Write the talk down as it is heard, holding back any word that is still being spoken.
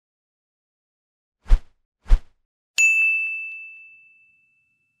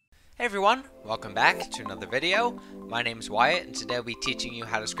Hey everyone, welcome back to another video. My name is Wyatt and today I'll be teaching you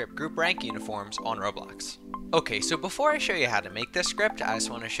how to script group rank uniforms on Roblox. Okay, so before I show you how to make this script, I just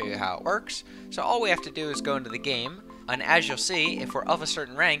want to show you how it works. So all we have to do is go into the game, and as you'll see, if we're of a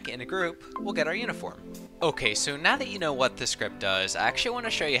certain rank in a group, we'll get our uniform. Okay, so now that you know what the script does, I actually want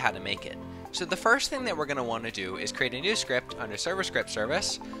to show you how to make it. So the first thing that we're going to want to do is create a new script under server script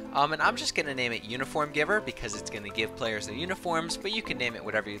service, and I'm just going to name it uniform giver because it's going to give players their uniforms, but you can name it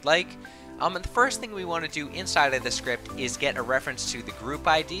whatever you'd like. And the first thing we want to do inside of the script is get a reference to the group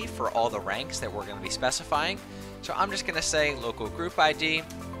ID for all the ranks that we're going to be specifying. So I'm just going to say local group ID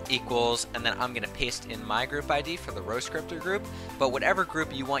equals, and then I'm going to paste in my group ID for the row scripter group, but whatever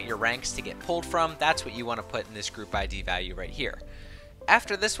group you want your ranks to get pulled from, that's what you want to put in this group ID value right here.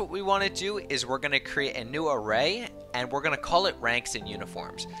 After this, what we want to do is we're going to create a new array, and we're going to call it ranks and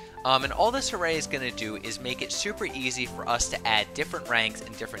uniforms. And all this array is going to do is make it super easy for us to add different ranks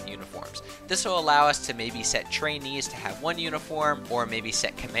and different uniforms. This will allow us to maybe set trainees to have one uniform, or maybe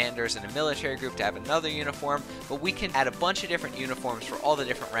set commanders in a military group to have another uniform, but we can add a bunch of different uniforms for all the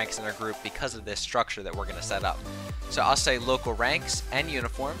different ranks in our group because of this structure that we're going to set up. So I'll say local ranks and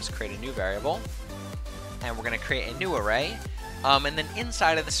uniforms, create a new variable, and we're going to create a new array. And then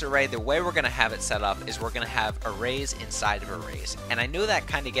inside of this array, the way we're going to have it set up is we're going to have arrays inside of arrays. And I know that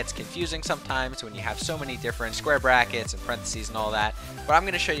kind of gets confusing sometimes when you have so many different square brackets and parentheses and all that, but I'm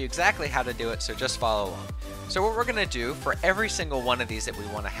going to show you exactly how to do it, so just follow along. So what we're going to do for every single one of these that we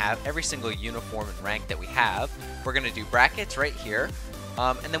want to have, every single uniform and rank that we have, we're going to do brackets right here.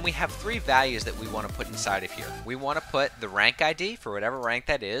 And then we have three values that we want to put inside of here. We want to put the rank ID for whatever rank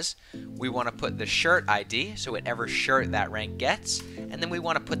that is. We want to put the shirt ID, so whatever shirt that rank gets. And then we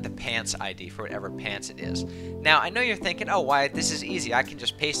want to put the pants ID for whatever pants it is. Now, I know you're thinking, oh, Wyatt, this is easy. I can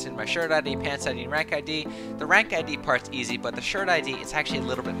just paste in my shirt ID, pants ID, and rank ID. The rank ID part's easy, but the shirt ID is actually a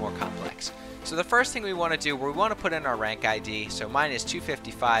little bit more complex. So the first thing we want to do, we want to put in our rank ID. So mine is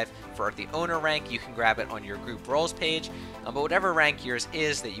 255 for the owner rank. You can grab it on your group roles page, but whatever rank yours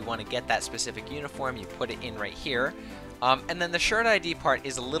is that you want to get that specific uniform, you put it in right here. And then the shirt ID part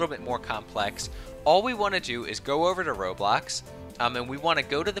is a little bit more complex. All we want to do is go over to Roblox, and we want to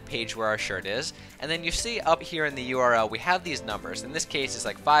go to the page where our shirt is, and then you see up here in the URL we have these numbers. In this case it's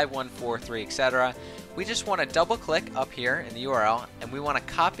like 5143, etc. We just want to double click up here in the URL, and we want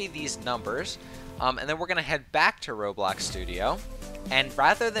to copy these numbers, and then we're going to head back to Roblox Studio. And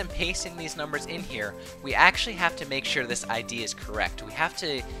rather than pasting these numbers in here, we actually have to make sure this ID is correct. We have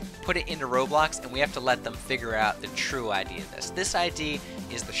to put it into Roblox, and we have to let them figure out the true ID of this. This ID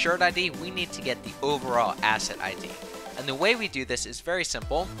is the shirt ID. We need to get the overall asset ID. And the way we do this is very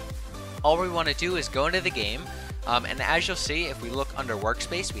simple. All we want to do is go into the game, and as you'll see, if we look under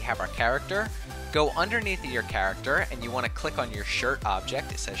workspace, we have our character. Go underneath your character, and you want to click on your shirt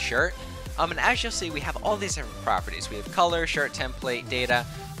object. It says shirt. And as you'll see, we have all these different properties. We have color, shirt template, data.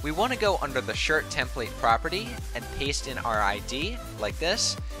 We want to go under the shirt template property and paste in our ID like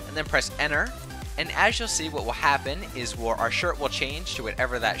this, and then press enter. And as you'll see, what will happen is our shirt will change to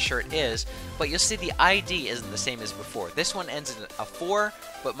whatever that shirt is, but you'll see the ID isn't the same as before. This one ends in a 4,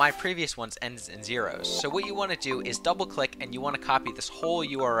 but my previous ones ends in zeros. So what you want to do is double click, and you want to copy this whole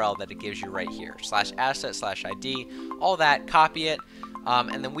URL that it gives you right here, /asset/ID, all that, copy it.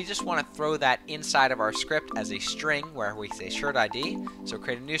 And then we just want to throw that inside of our script as a string where we say shirt ID. So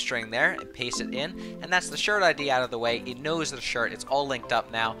create a new string there and paste it in. And that's the shirt ID out of the way. It knows the shirt. It's all linked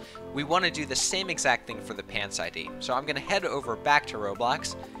up now. We want to do the same exact thing for the pants ID. So I'm going to head over back to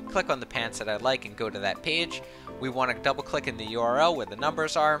Roblox, click on the pants that I like, and go to that page. We want to double click in the URL where the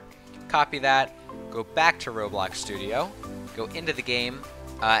numbers are, copy that, go back to Roblox Studio, go into the game.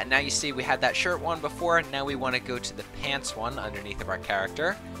 Now you see we had that shirt one before. Now we want to go to the pants one underneath of our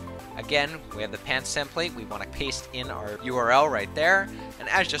character. Again, we have the pants template. We want to paste in our URL right there. And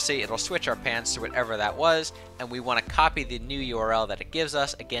as you'll see, it'll switch our pants to whatever that was. And we want to copy the new URL that it gives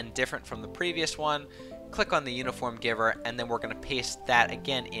us. Again, different from the previous one. Click on the uniform giver, and then we're going to paste that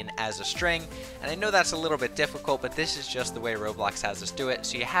again in as a string. And I know that's a little bit difficult, but this is just the way Roblox has us do it.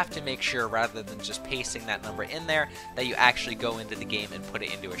 So you have to make sure, rather than just pasting that number in there, that you actually go into the game and put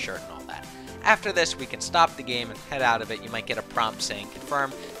it into a shirt and all that. After this, we can stop the game and head out of it. You might get a prompt saying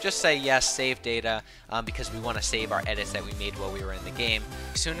confirm. Just say yes, save data, because we want to save our edits that we made while we were in the game.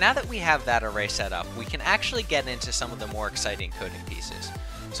 So now that we have that array set up, we can actually get into some of the more exciting coding pieces.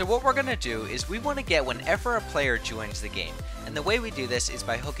 So what we're going to do is we want to get whenever a player joins the game. And the way we do this is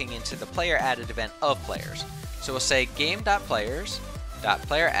by hooking into the player added event of players. So we'll say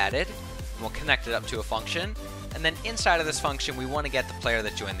game.players.playerAdded, and we'll connect it up to a function. And then inside of this function, we want to get the player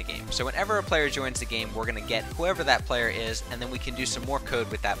that joined the game. So whenever a player joins the game, we're going to get whoever that player is, and then we can do some more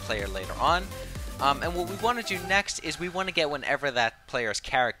code with that player later on. And what we want to do next is we want to get whenever that player's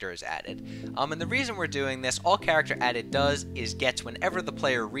character is added. And the reason we're doing this, all character added does is gets whenever the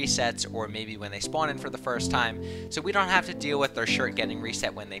player resets, or maybe when they spawn in for the first time. So we don't have to deal with their shirt getting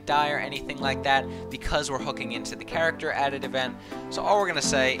reset when they die or anything like that, because we're hooking into the character added event. So all we're going to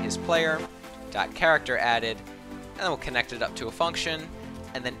say is player.character added, and then we'll connect it up to a function.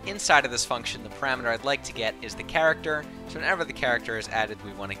 And then inside of this function, the parameter I'd like to get is the character. So whenever the character is added,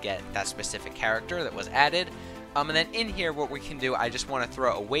 we want to get that specific character that was added. And then in here, what we can do, I just want to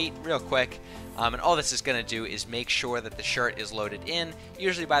throw a wait real quick. And all this is going to do is make sure that the shirt is loaded in.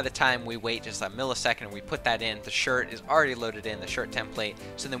 Usually by the time we wait just a millisecond and we put that in, the shirt is already loaded in, the shirt template.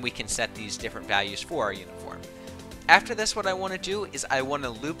 So then we can set these different values for our uniform. After this, what I want to do is I want to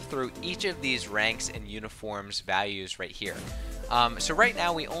loop through each of these ranks and uniforms values right here. So right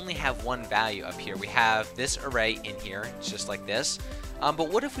now we only have one value up here. We have this array in here, it's just like this. But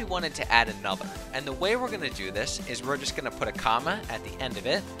what if we wanted to add another? And the way we're going to do this is we're just going to put a comma at the end of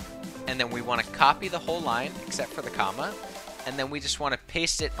it, and then we want to copy the whole line except for the comma, and then we just want to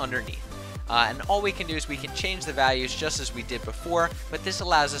paste it underneath. And all we can do is we can change the values just as we did before, but this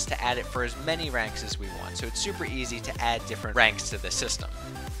allows us to add it for as many ranks as we want. So it's super easy to add different ranks to the system.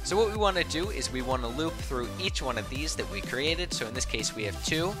 So what we want to do is we want to loop through each one of these that we created. So in this case we have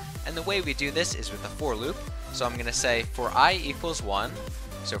 2, and the way we do this is with a for loop. So I'm going to say for I equals 1,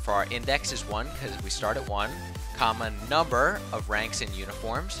 so for our index is 1 because we start at 1, comma number of ranks and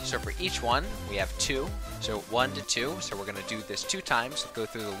uniforms. So for each one we have 2, so 1 to 2, so we're going to do this 2 times, go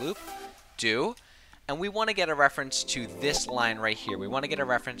through the loop, do, and we want to get a reference to this line right here. We want to get a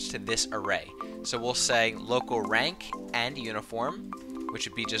reference to this array. So we'll say local rank and uniform, which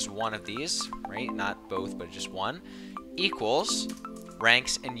would be just one of these, right? Not both, but just one, equals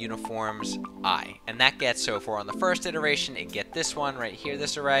ranks and uniforms I. And that gets, so if we're on the first iteration, it get this one right here,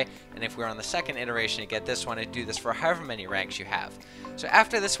 this array, and if we're on the second iteration, it get this one. It do this for however many ranks you have. So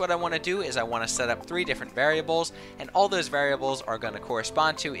after this, what I want to do is I want to set up 3 different variables, and all those variables are going to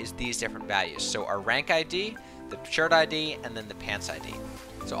correspond to is these different values. So our rank ID, the shirt ID, and then the pants ID.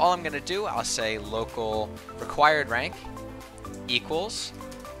 So all I'm going to do, I'll say local required rank equals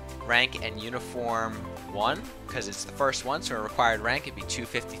rank and uniform 1, because it's the first one, so a required rank, it'd be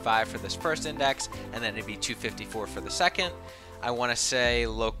 255 for this first index, and then it'd be 254 for the second. I want to say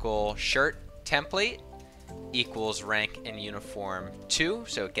local shirt template equals rank and uniform 2,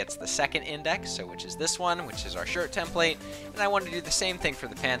 so it gets the second index, so which is this one, which is our shirt template. And I want to do the same thing for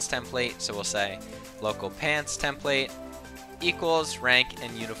the pants template, so we'll say local pants template equals rank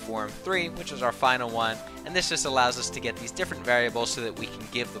and uniform 3, which is our final one. And this just allows us to get these different variables so that we can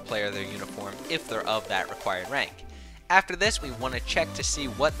give the player their uniform if they're of that required rank. After this, we want to check to see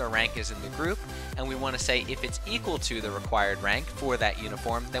what the rank is in the group, and we want to say if it's equal to the required rank for that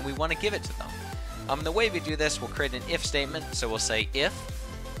uniform, then we want to give it to them. The way we do this, we'll create an if statement, so we'll say if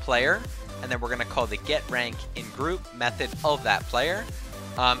player, and then we're going to call the getRankInGroup method of that player.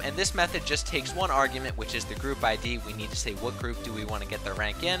 And this method just takes one argument, which is the group ID. We need to say what group do we want to get the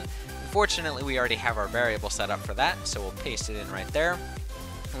rank in. Unfortunately, we already have our variable set up for that, so we'll paste it in right there.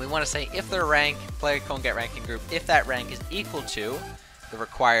 And we want to say if their rank, player.getRankInGroup, if that rank is equal to the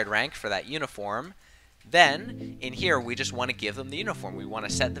required rank for that uniform, then in here we just want to give them the uniform. We want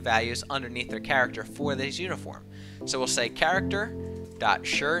to set the values underneath their character for this uniform. So we'll say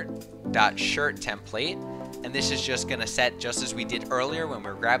character.shirt.shirt_template, and this is just going to set, just as we did earlier when we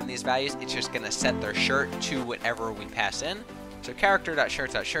were grabbing these values, it's just going to set their shirt to whatever we pass in. So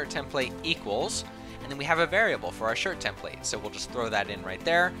character.shirt.shirt_template equals, and then we have a variable for our shirt template, so we'll just throw that in right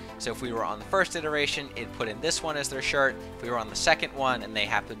there. So if we were on the first iteration, it'd put in this one as their shirt. If we were on the second one and they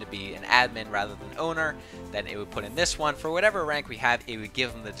happen to be an admin rather than owner, then it would put in this one. For whatever rank we have, it would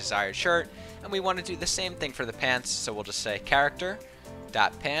give them the desired shirt. And we want to do the same thing for the pants, so we'll just say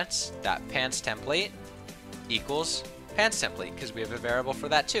character.pants.pants_template equals pants template, because we have a variable for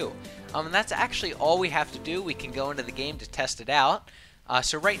that too. And that's actually all we have to do. We can go into the game to test it out.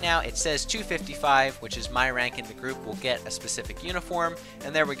 So right now it says 255, which is my rank in the group, will get a specific uniform.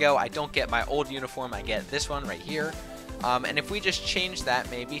 And there we go. I don't get my old uniform. I get this one right here. And if we just change that,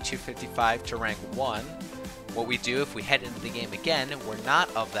 maybe 255 to rank 1, what we do if we head into the game again, we're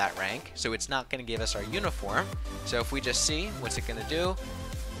not of that rank, so it's not going to give us our uniform. So if we just see, what's it going to do?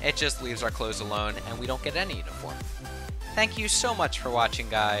 It just leaves our clothes alone, and we don't get any uniform. Thank you so much for watching,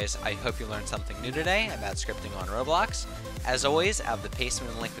 guys. I hope you learned something new today about scripting on Roblox. As always, I have the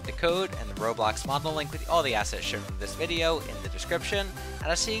pastebin link with the code and the Roblox model link with all the assets shown in this video in the description, and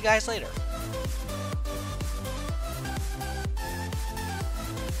I'll see you guys later.